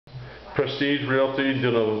Prestige Realty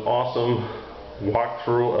did an awesome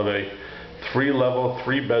walkthrough of a 3-level,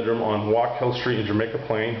 3-bedroom on Walk Hill Street in Jamaica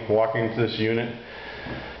Plain. Walking into this unit,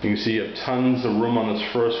 you can see you have tons of room on this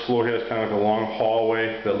first floor here. It's kind of like a long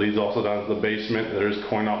hallway that leads also down to the basement. There is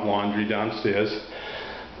coin-op laundry downstairs.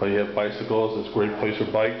 But you have bicycles. It's a great place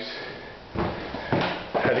for bikes.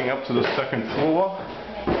 Heading up to the second floor,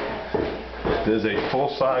 there's a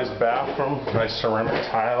full-size bathroom, nice ceramic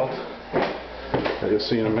tiled, that you'll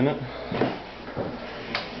see in a minute.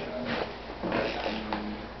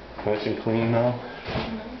 Nice and clean now.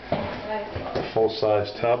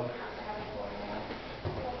 Full-size tub.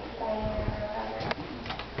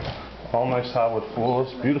 All nice hardwood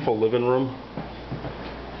floors. Beautiful living room.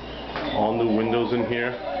 All new windows in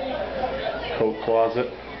here. Coat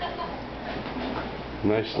closet.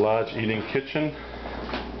 Nice large eating kitchen.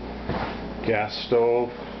 Gas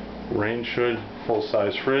stove. Range hood.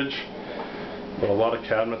 Full-size fridge. But a lot of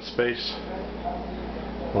cabinet space.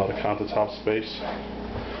 A lot of countertop space.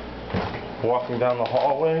 Walking down the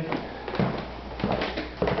hallway,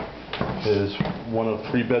 there's one of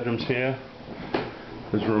 3 bedrooms here.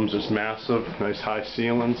 This room's just massive, nice high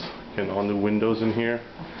ceilings, again all new windows in here.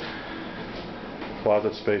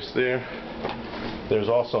 Closet space there. There's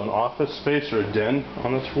also an office space or a den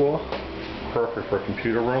on this floor, perfect for a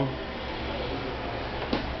computer room.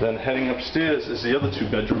 Then heading upstairs is the other 2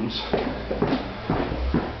 bedrooms.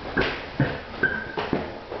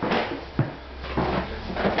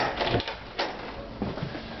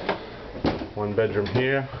 One bedroom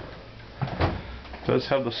here. Does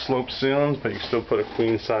have the sloped ceilings, but you can still put a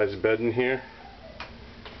queen size bed in here.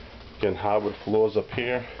 Again, hardwood floors up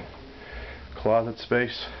here. Closet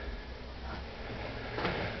space.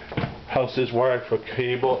 House is wired for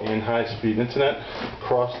cable and high-speed internet.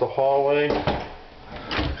 Across the hallway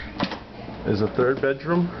is a 3rd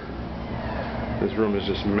bedroom. This room is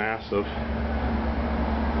just massive.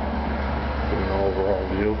 Give an overall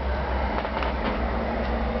view.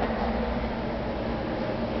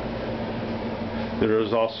 There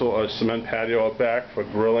is also a cement patio out back for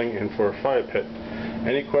grilling and for a fire pit.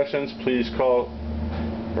 Any questions, please call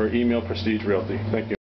or email Prestige Realty. Thank you.